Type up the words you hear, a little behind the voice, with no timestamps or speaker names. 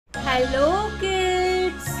Hello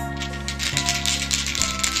kids!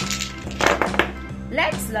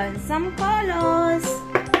 Let's learn some colors.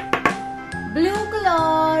 Blue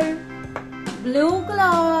color, blue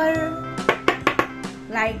color.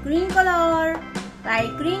 Light green color,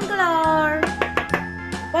 light green color.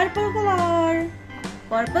 Purple color,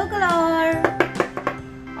 purple color.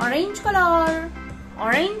 Orange color,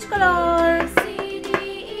 orange color.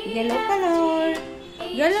 Yellow color,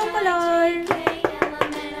 yellow color.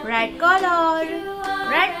 Red color,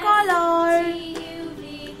 red color.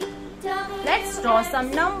 Let's draw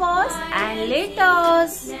some numbers and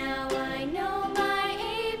letters.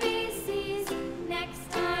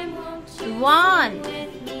 One.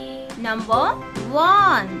 Number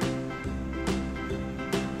 1.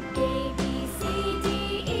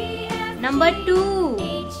 Number 2.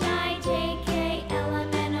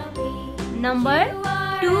 Number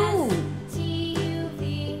 2.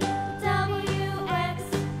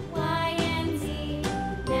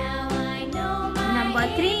 Number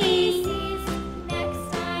 3.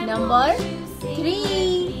 Number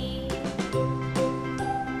 3.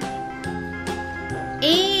 A.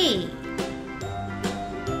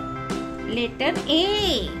 Letter A.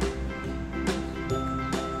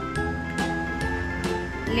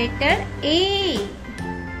 Letter A.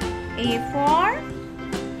 A for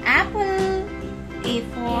apple. A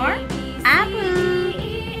for apple.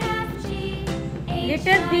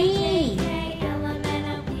 Letter B.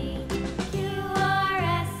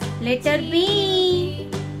 Letter B.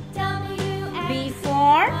 B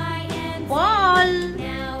for ball.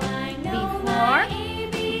 B for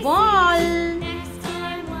ball.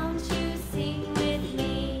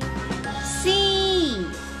 C.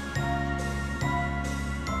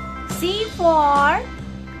 C for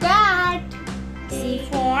cat. C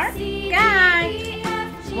for cat.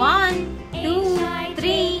 1, 2,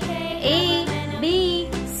 3. A, B,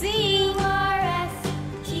 C.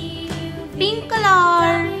 Pink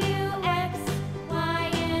color.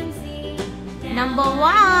 Number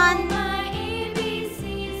 1.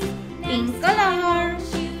 Pink color.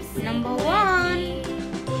 Number 1.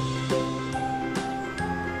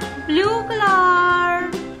 Blue color.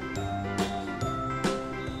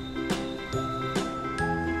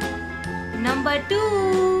 Number 2.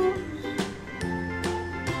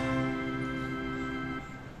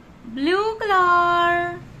 Blue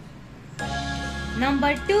color.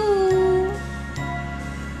 Number 2.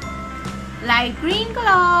 Light green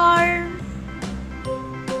color.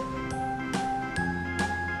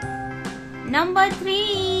 Number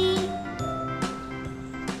 3.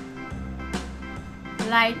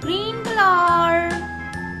 Light green color.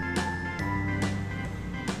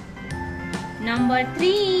 Number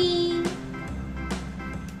 3.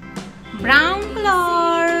 Brown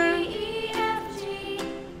color.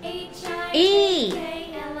 A.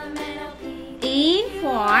 A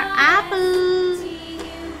for apple.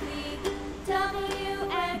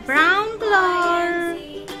 Brown color.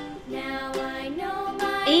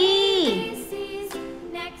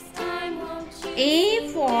 A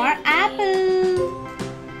for apple.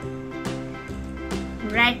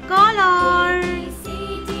 Red color.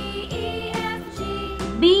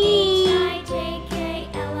 B.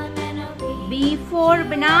 B for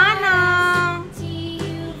banana.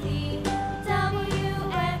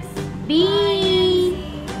 B.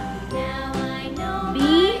 B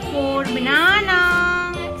for banana.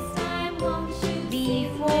 B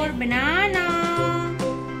for banana.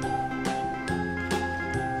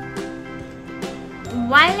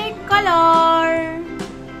 Violet color.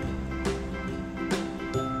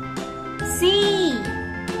 C.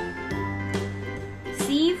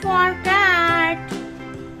 C for cat.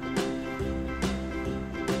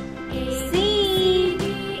 C.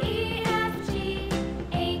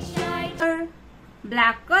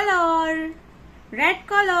 Black color. Red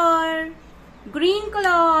color. Green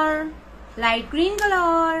color. Light green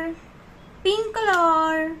color. Pink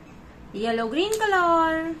color. Yellow green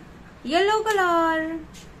color. Yellow color.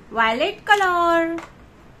 Violet color.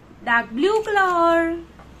 Dark blue color.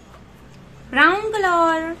 Brown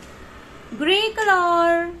color. Grey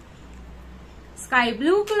color. Sky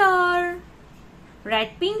blue color.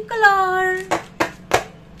 Red pink color.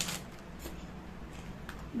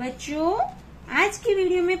 बच्चों आज की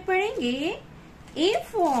video में पढ़ेंगे A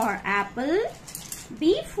for apple,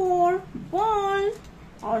 B for ball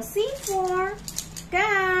और C for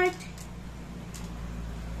cat.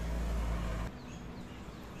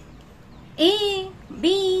 A,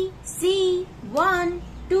 B, C, 1,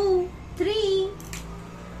 2, 3.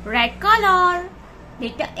 Red color,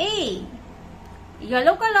 letter A.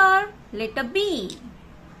 Yellow color, letter B.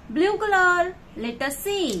 Blue color, letter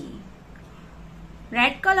C.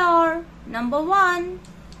 Red color, number 1.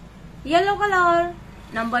 Yellow color,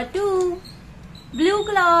 number 2. Blue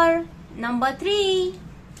color, number 3.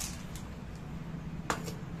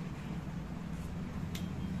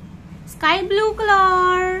 Sky blue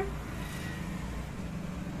color.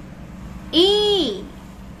 A.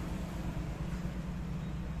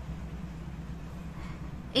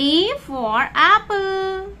 A for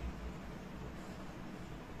apple.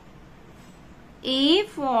 A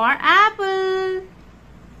for apple.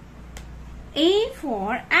 A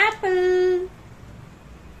for apple.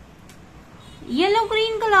 Yellow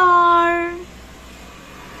green color.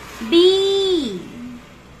 B.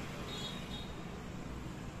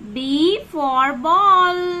 B for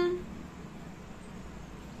ball.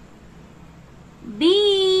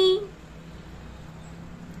 B.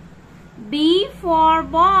 B for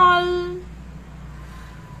ball.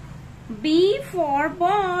 B for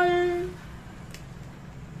ball.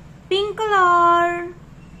 Pink color.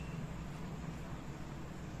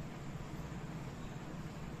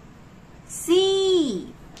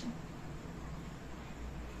 C.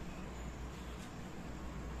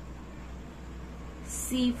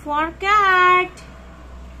 C for cat.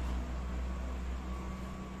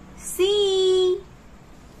 C.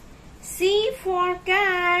 C for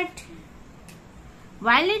cat.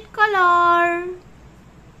 Violet color.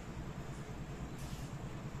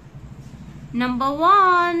 Number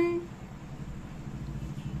 1.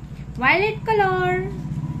 Violet color.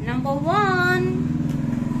 Number 1.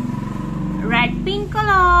 Red pink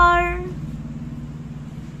color.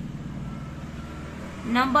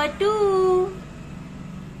 Number 2.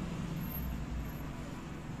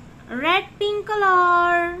 Red pink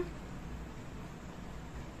color.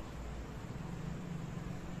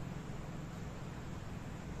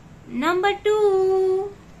 Number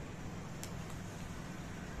 2.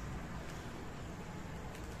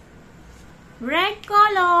 Red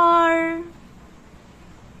color.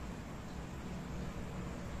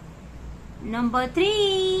 Number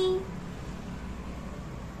 3.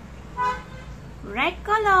 Red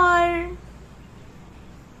color.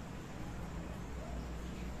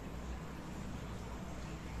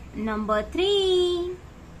 Number 3.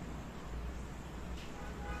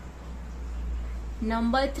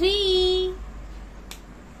 Number 3.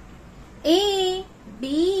 A,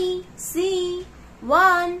 B, C.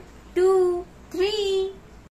 1, 2, 3.